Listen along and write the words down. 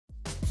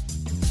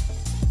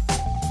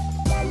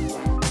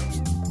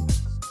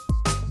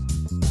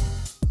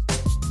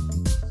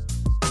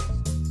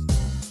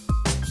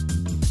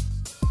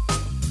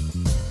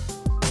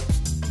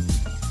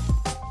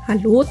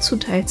Hallo zu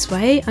Teil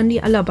 2 an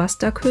die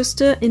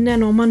Alabasterküste in der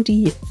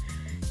Normandie.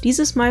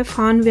 Dieses Mal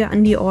fahren wir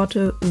an die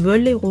Orte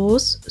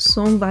Veules-les-Roses,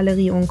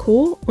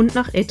 Saint-Valery-en-Caux und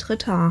nach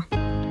Étretat.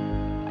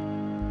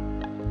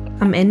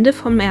 Am Ende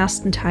vom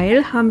ersten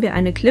Teil haben wir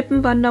eine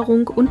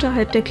Klippenwanderung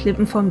unterhalb der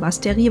Klippen von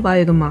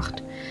Basse-Terre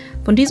gemacht.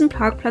 Von diesem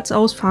Parkplatz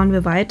aus fahren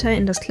wir weiter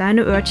in das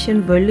kleine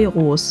Örtchen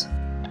Veules-les-Roses.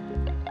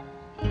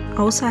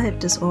 Außerhalb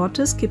des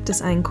Ortes gibt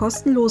es einen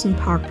kostenlosen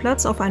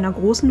Parkplatz auf einer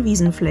großen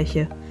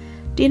Wiesenfläche.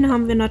 Den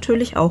haben wir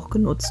natürlich auch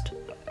genutzt.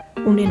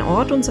 Um den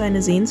Ort und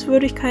seine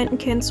Sehenswürdigkeiten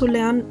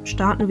kennenzulernen,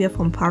 starten wir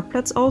vom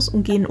Parkplatz aus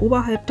und gehen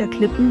oberhalb der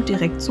Klippen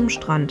direkt zum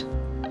Strand.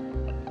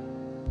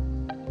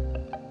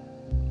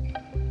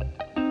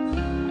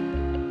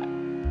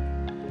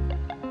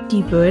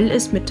 Die Veules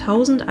ist mit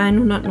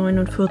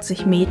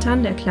 1149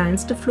 Metern der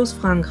kleinste Fluss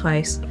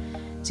Frankreichs.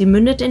 Sie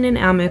mündet in den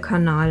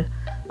Ärmelkanal.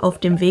 Auf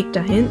dem Weg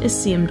dahin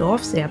ist sie im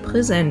Dorf sehr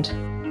präsent.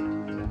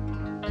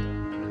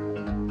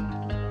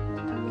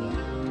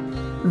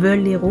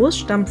 Veules-les-Roses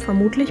stammt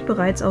vermutlich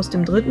bereits aus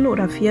dem 3.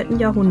 oder 4.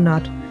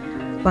 Jahrhundert,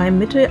 war im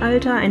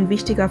Mittelalter ein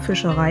wichtiger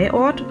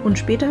Fischereiort und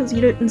später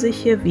siedelten sich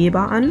hier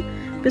Weber an,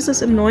 bis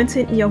es im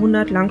 19.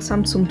 Jahrhundert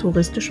langsam zum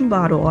touristischen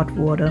Badeort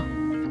wurde.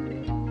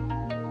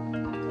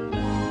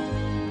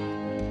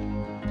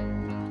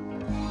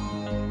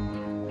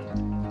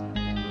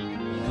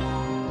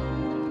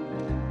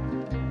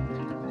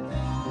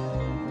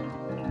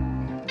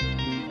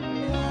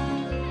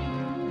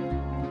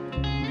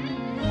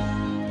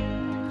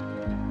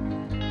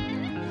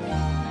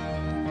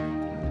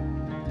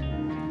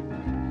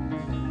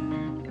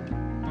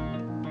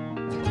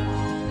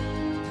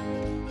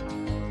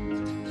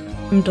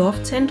 Im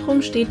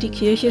Dorfzentrum steht die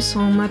Kirche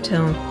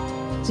Saint-Martin.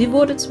 Sie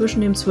wurde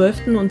zwischen dem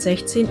 12. und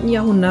 16.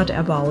 Jahrhundert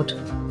erbaut.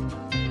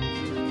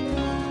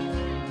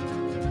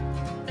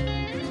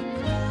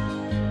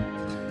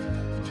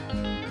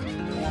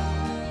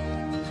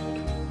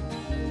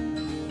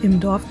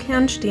 Im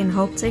Dorfkern stehen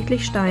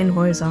hauptsächlich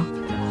Steinhäuser,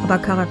 aber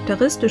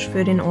charakteristisch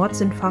für den Ort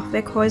sind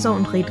Fachwerkhäuser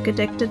und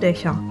redgedeckte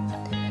Dächer.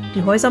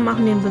 Die Häuser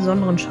machen den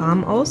besonderen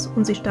Charme aus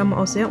und sie stammen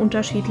aus sehr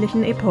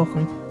unterschiedlichen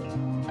Epochen.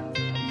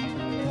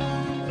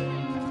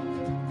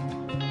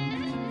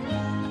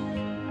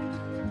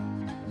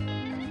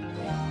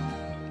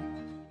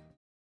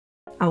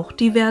 Auch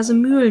diverse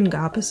Mühlen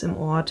gab es im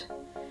Ort.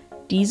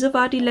 Diese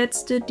war die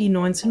letzte, die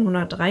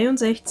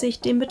 1963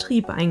 den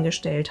Betrieb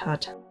eingestellt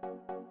hat.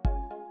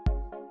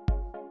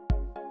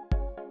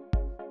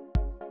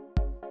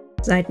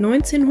 Seit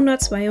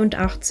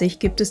 1982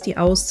 gibt es die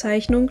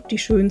Auszeichnung Die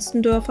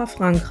schönsten Dörfer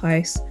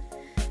Frankreichs.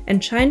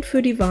 Entscheidend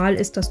für die Wahl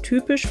ist das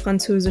typisch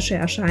französische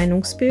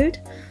Erscheinungsbild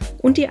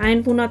und die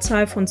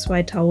Einwohnerzahl von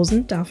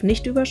 2000 darf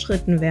nicht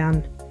überschritten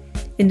werden.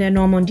 In der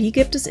Normandie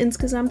gibt es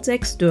insgesamt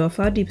 6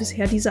 Dörfer, die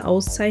bisher diese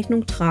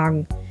Auszeichnung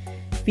tragen.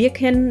 Wir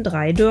kennen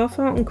 3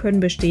 Dörfer und können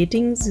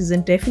bestätigen, sie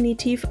sind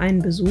definitiv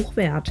einen Besuch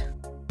wert.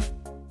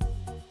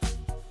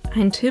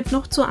 Ein Tipp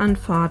noch zur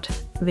Anfahrt.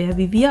 Wer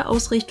wie wir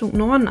aus Richtung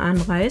Norden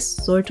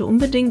anreist, sollte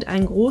unbedingt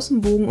einen großen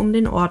Bogen um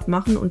den Ort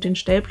machen und den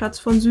Stellplatz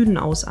von Süden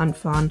aus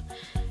anfahren.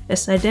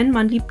 Es sei denn,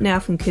 man liebt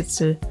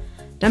Nervenkitzel.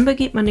 Dann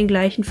begeht man den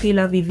gleichen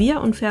Fehler wie wir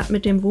und fährt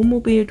mit dem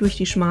Wohnmobil durch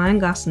die schmalen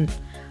Gassen.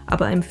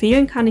 Aber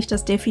empfehlen kann ich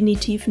das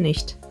definitiv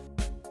nicht.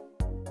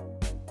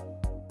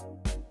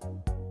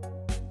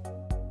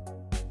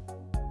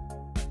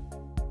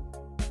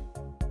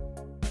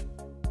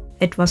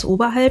 Etwas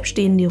oberhalb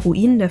stehen die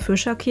Ruinen der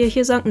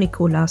Fischerkirche St.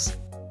 Nikolaus.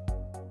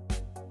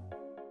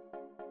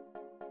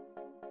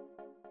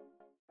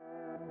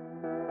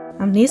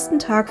 Am nächsten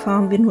Tag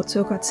fahren wir nur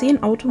ca.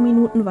 10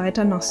 Autominuten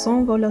weiter nach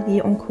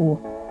Saint-Valery-en-Caux.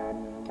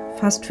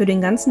 Fast für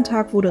den ganzen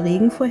Tag wurde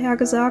Regen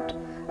vorhergesagt,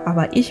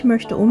 aber ich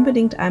möchte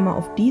unbedingt einmal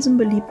auf diesem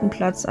beliebten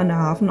Platz an der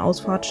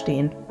Hafenausfahrt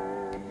stehen.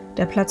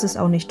 Der Platz ist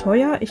auch nicht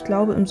teuer, ich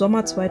glaube im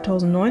Sommer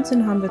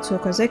 2019 haben wir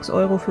ca. 6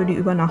 € für die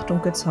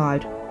Übernachtung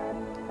gezahlt.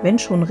 Wenn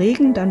schon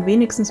Regen, dann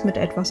wenigstens mit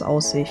etwas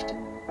Aussicht.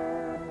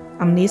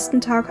 Am nächsten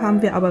Tag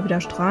haben wir aber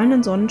wieder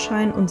strahlenden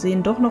Sonnenschein und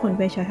sehen doch noch, in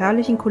welcher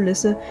herrlichen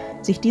Kulisse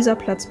sich dieser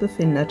Platz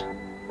befindet.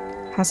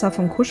 Hasser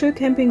vom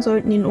Kuschelcamping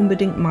sollten ihn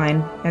unbedingt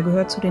meinen, er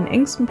gehört zu den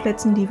engsten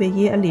Plätzen, die wir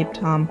je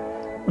erlebt haben.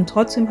 Und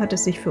trotzdem hat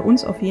es sich für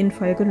uns auf jeden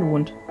Fall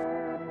gelohnt.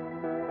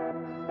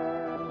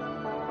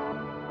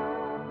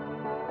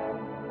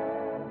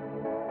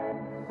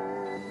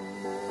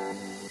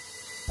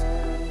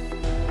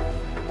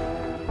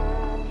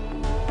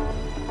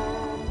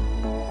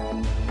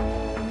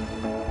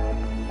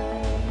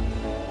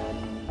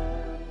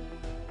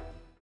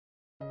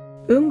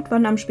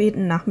 Irgendwann am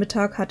späten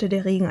Nachmittag hatte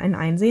der Regen ein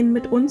Einsehen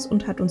mit uns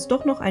und hat uns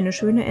doch noch eine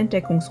schöne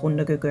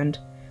Entdeckungsrunde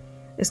gegönnt.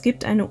 Es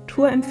gibt eine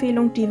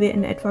Tourempfehlung, die wir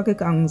in etwa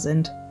gegangen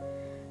sind.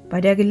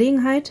 Bei der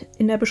Gelegenheit,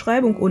 in der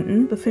Beschreibung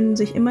unten befinden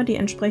sich immer die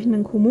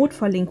entsprechenden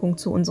Komoot-Verlinkungen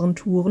zu unseren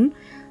Touren.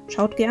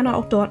 Schaut gerne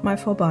auch dort mal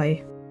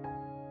vorbei.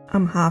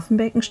 Am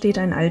Hafenbecken steht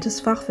ein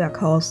altes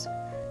Fachwerkhaus,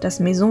 das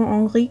Maison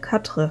Henri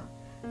IV,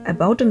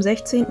 erbaut im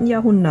 16.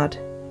 Jahrhundert.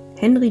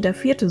 Henry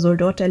IV. Soll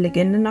dort der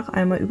Legende nach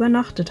einmal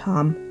übernachtet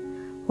haben.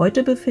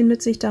 Heute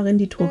befindet sich darin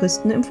die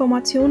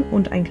Touristeninformation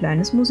und ein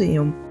kleines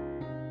Museum.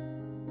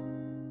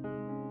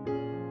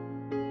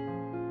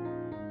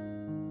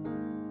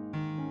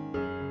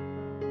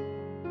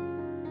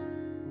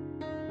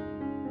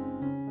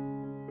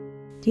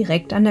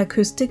 Direkt an der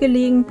Küste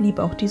gelegen, blieb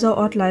auch dieser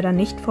Ort leider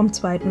nicht vom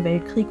Zweiten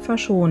Weltkrieg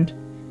verschont.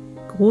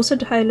 Große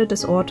Teile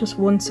des Ortes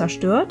wurden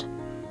zerstört,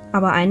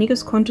 aber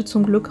einiges konnte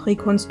zum Glück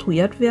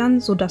rekonstruiert werden,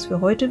 sodass wir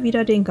heute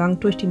wieder den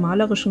Gang durch die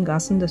malerischen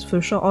Gassen des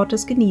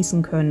Fischerortes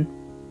genießen können.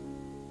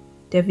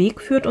 Der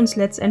Weg führt uns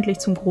letztendlich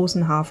zum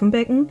großen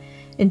Hafenbecken,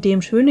 in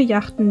dem schöne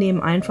Yachten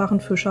neben einfachen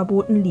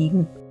Fischerbooten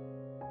liegen.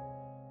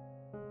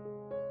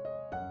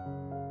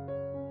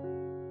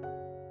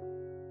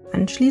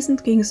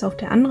 Anschließend ging es auf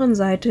der anderen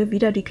Seite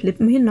wieder die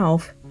Klippen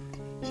hinauf.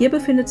 Hier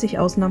befindet sich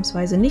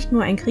ausnahmsweise nicht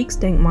nur ein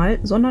Kriegsdenkmal,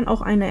 sondern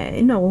auch eine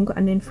Erinnerung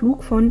an den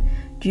Flug von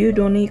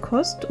Dieudonné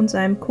Coste und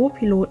seinem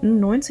Co-Piloten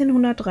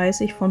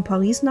 1930 von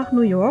Paris nach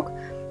New York,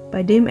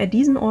 bei dem er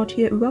diesen Ort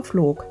hier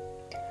überflog.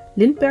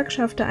 Lindbergh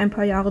schaffte ein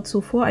paar Jahre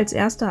zuvor als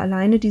erster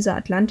alleine diese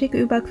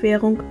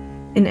Atlantiküberquerung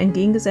in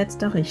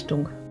entgegengesetzter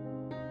Richtung.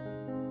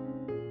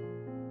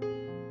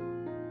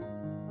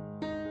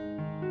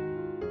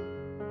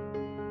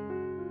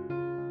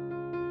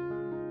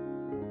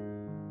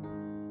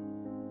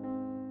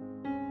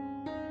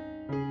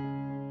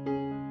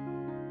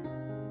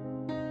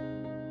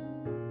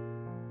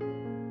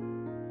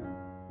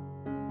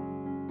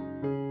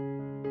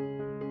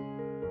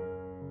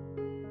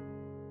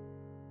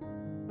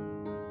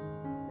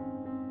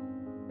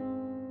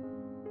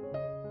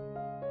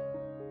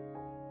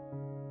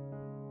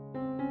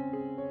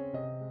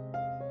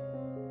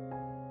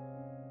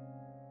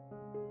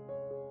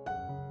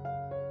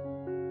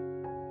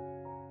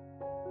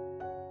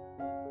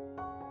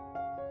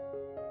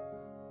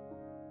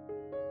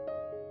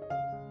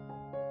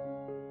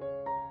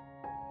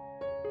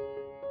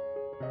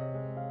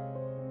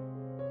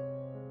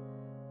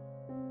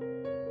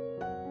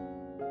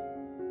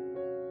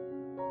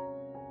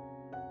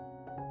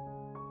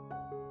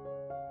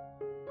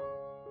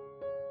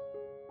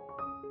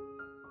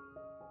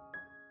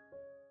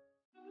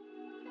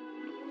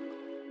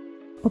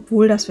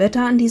 Obwohl das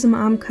Wetter an diesem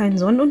Abend keinen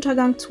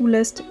Sonnenuntergang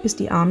zulässt, ist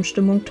die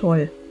Abendstimmung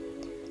toll.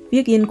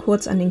 Wir gehen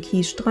kurz an den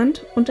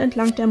Kiesstrand und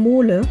entlang der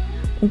Mole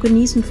und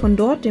genießen von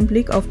dort den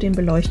Blick auf den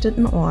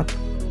beleuchteten Ort.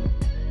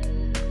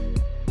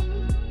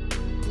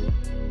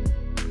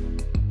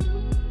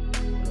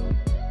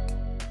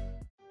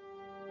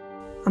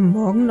 Am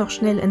Morgen noch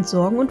schnell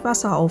entsorgen und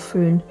Wasser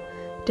auffüllen.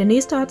 Der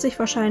Nächste hat sich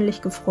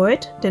wahrscheinlich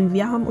gefreut, denn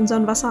wir haben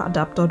unseren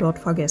Wasseradapter dort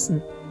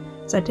vergessen.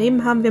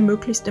 Seitdem haben wir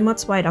möglichst immer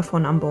 2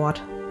 davon an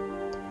Bord.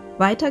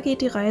 Weiter geht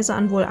die Reise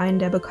an wohl einen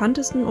der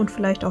bekanntesten und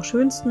vielleicht auch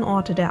schönsten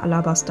Orte der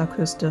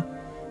Alabasterküste.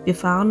 Wir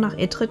fahren nach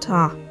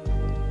Étretat.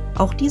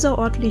 Auch dieser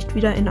Ort liegt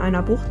wieder in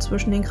einer Bucht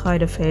zwischen den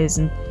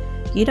Kreidefelsen.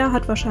 Jeder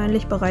hat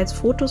wahrscheinlich bereits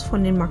Fotos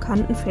von den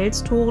markanten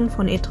Felstoren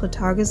von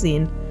Étretat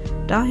gesehen.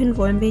 Dahin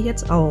wollen wir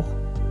jetzt auch.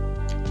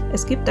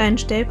 Es gibt einen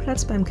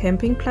Stellplatz beim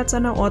Campingplatz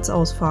an der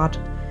Ortsausfahrt.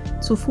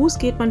 Zu Fuß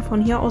geht man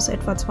von hier aus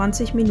etwa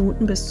 20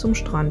 Minuten bis zum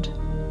Strand.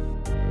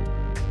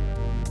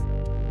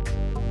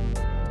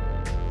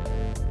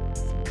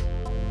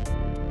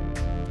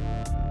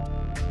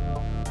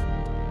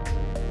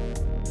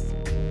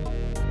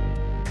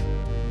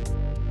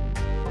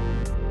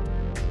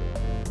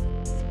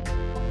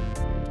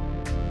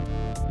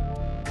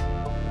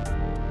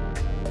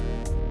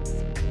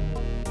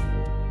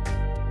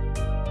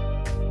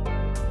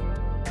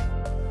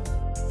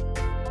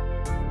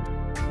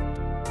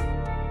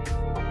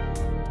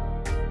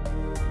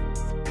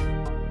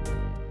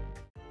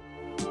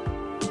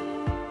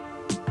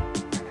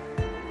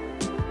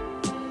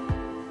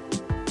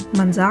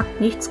 Man sagt,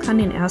 nichts kann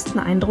den ersten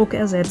Eindruck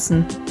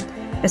ersetzen.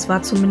 Es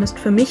war zumindest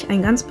für mich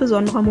ein ganz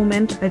besonderer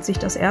Moment, als ich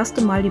das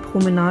erste Mal die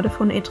Promenade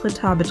von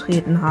Étretat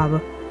betreten habe.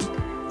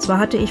 Zwar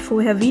hatte ich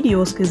vorher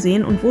Videos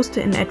gesehen und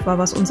wusste in etwa,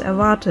 was uns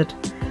erwartet,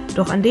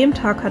 doch an dem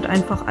Tag hat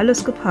einfach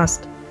alles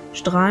gepasst.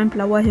 Strahlend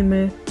blauer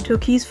Himmel,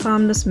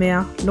 türkisfarbenes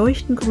Meer,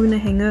 leuchtend grüne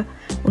Hänge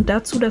und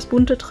dazu das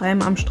bunte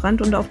Treiben am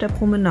Strand und auf der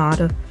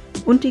Promenade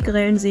und die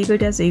grellen Segel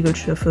der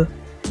Segelschiffe.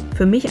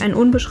 Für mich ein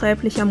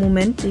unbeschreiblicher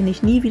Moment, den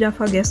ich nie wieder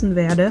vergessen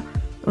werde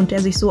und der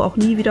sich so auch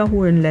nie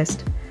wiederholen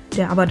lässt,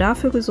 der aber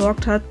dafür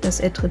gesorgt hat,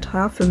 dass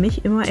Étretat für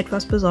mich immer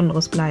etwas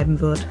Besonderes bleiben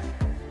wird.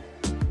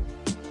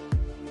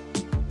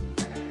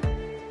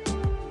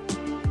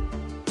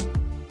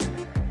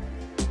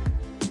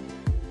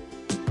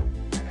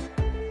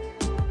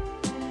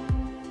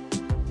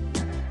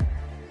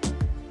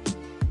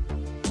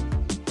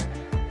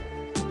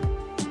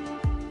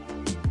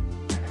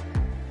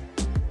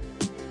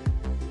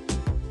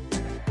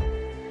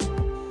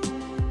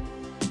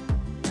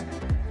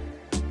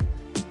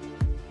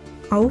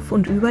 Auf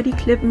und über die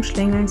Klippen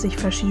schlängeln sich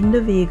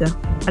verschiedene Wege.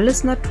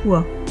 Alles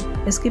Natur.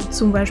 Es gibt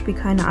zum Beispiel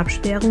keine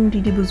Absperrungen,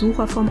 die die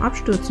Besucher vom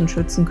Abstürzen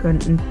schützen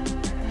könnten.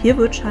 Hier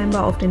wird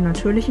scheinbar auf den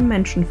natürlichen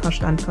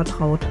Menschenverstand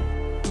vertraut.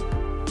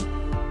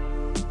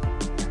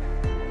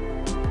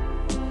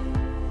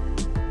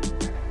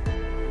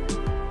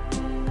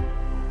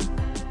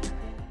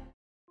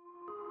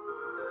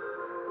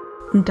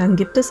 Und dann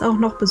gibt es auch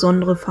noch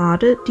besondere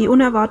Pfade, die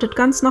unerwartet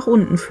ganz nach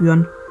unten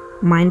führen.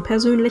 Mein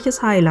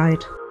persönliches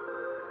Highlight.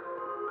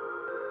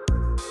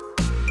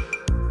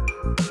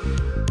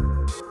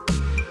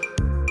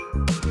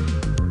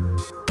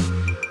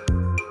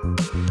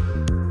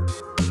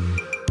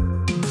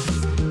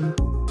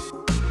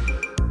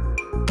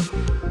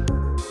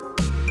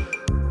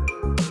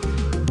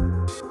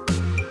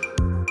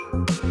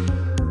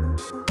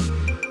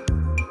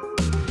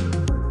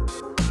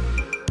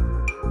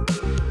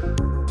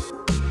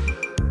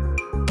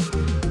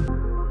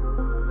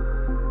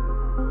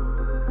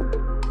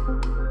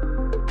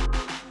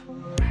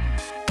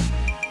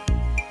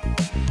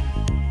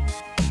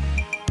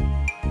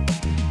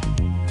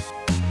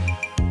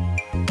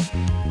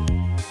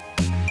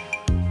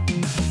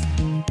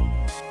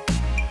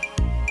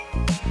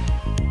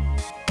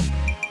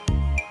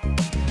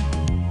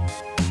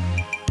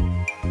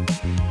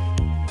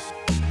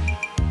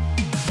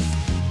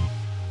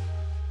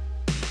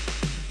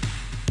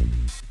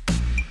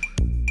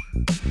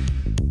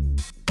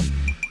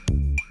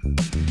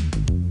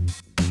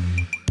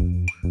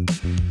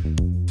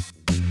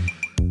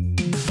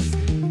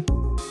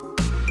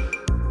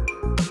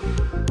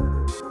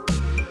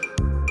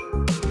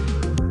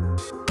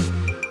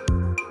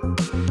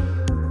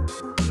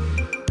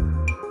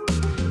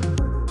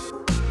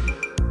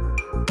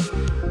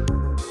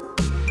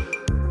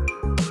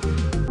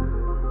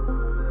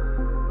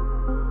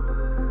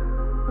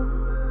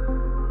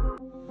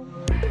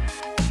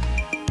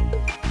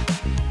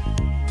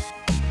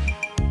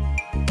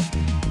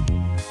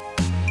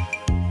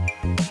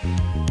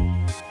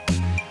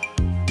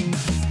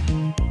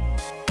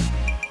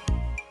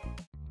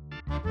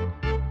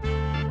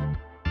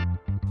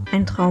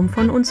 Ein Traum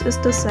von uns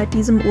ist es, seit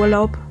diesem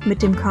Urlaub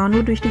mit dem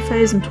Kanu durch die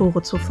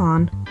Felsentore zu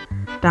fahren.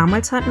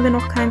 Damals hatten wir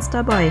noch keins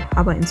dabei,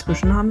 aber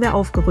inzwischen haben wir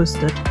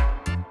aufgerüstet.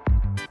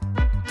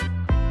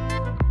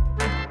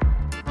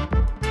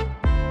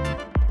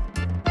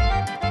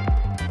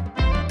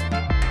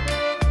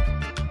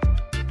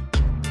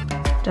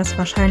 Das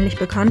wahrscheinlich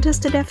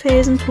bekannteste der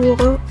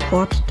Felsentore,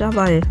 Port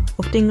d'Aval.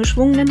 Auf den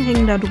geschwungenen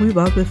Hängen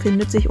darüber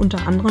befindet sich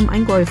unter anderem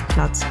ein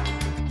Golfplatz.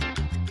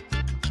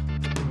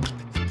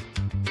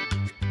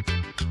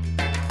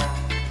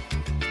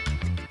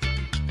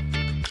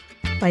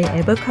 Bei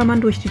Ebbe kann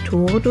man durch die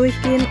Tore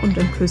durchgehen und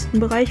im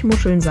Küstenbereich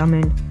Muscheln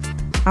sammeln.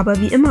 Aber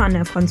wie immer an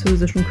der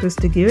französischen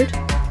Küste gilt,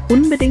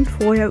 unbedingt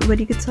vorher über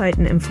die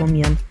Gezeiten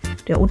informieren.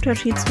 Der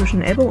Unterschied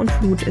zwischen Ebbe und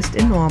Flut ist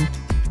enorm.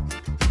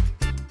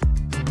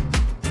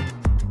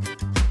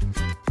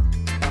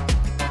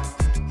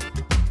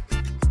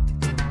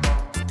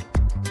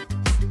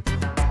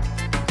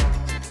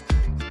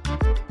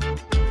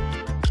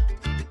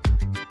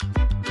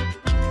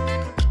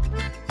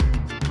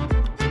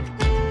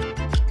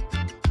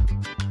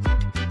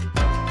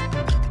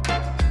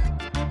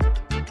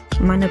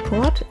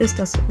 Port ist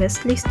das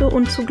westlichste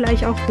und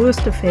zugleich auch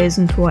größte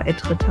Felsentor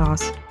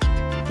Étretats.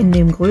 In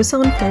dem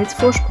größeren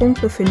Felsvorsprung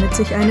befindet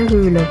sich eine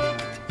Höhle.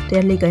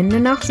 Der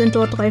Legende nach sind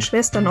dort 3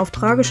 Schwestern auf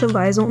tragische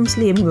Weise ums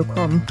Leben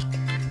gekommen.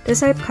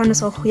 Deshalb kann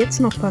es auch jetzt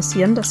noch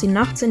passieren, dass sie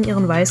nachts in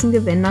ihren weißen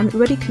Gewändern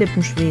über die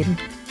Klippen schweben.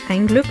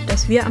 Ein Glück,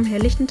 dass wir am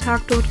helllichten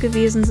Tag dort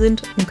gewesen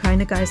sind und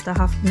keine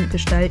geisterhaften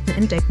Gestalten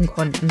entdecken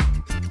konnten.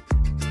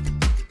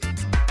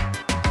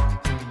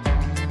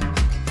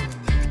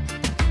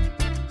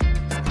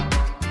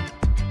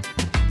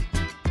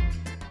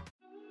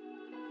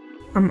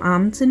 Am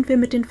Abend sind wir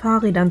mit den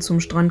Fahrrädern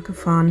zum Strand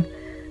gefahren.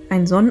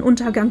 Ein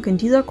Sonnenuntergang in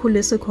dieser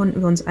Kulisse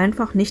konnten wir uns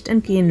einfach nicht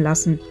entgehen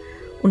lassen.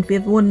 Und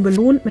wir wurden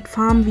belohnt mit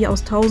Farben wie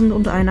aus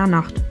 1001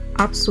 Nacht.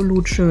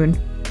 Absolut schön.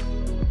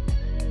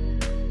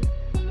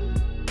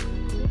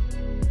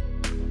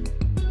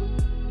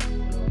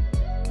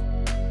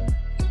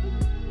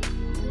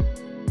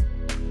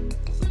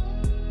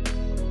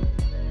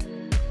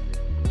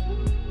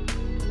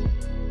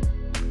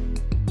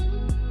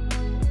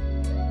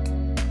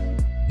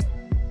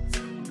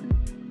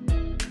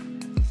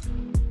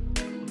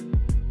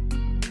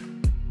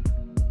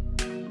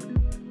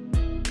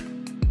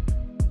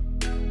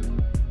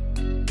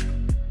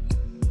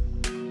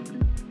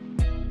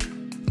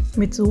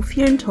 Mit so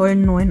vielen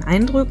tollen neuen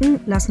Eindrücken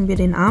lassen wir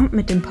den Abend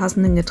mit dem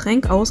passenden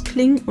Getränk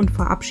ausklingen und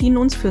verabschieden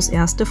uns fürs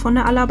Erste von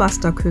der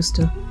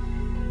Alabasterküste.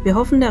 Wir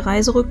hoffen, der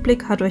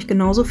Reiserückblick hat euch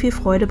genauso viel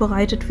Freude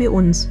bereitet wie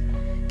uns.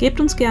 Gebt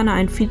uns gerne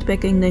ein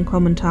Feedback in den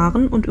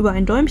Kommentaren und über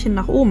ein Däumchen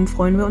nach oben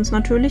freuen wir uns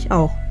natürlich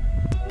auch.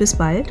 Bis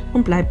bald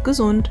und bleibt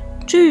gesund.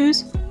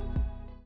 Tschüss!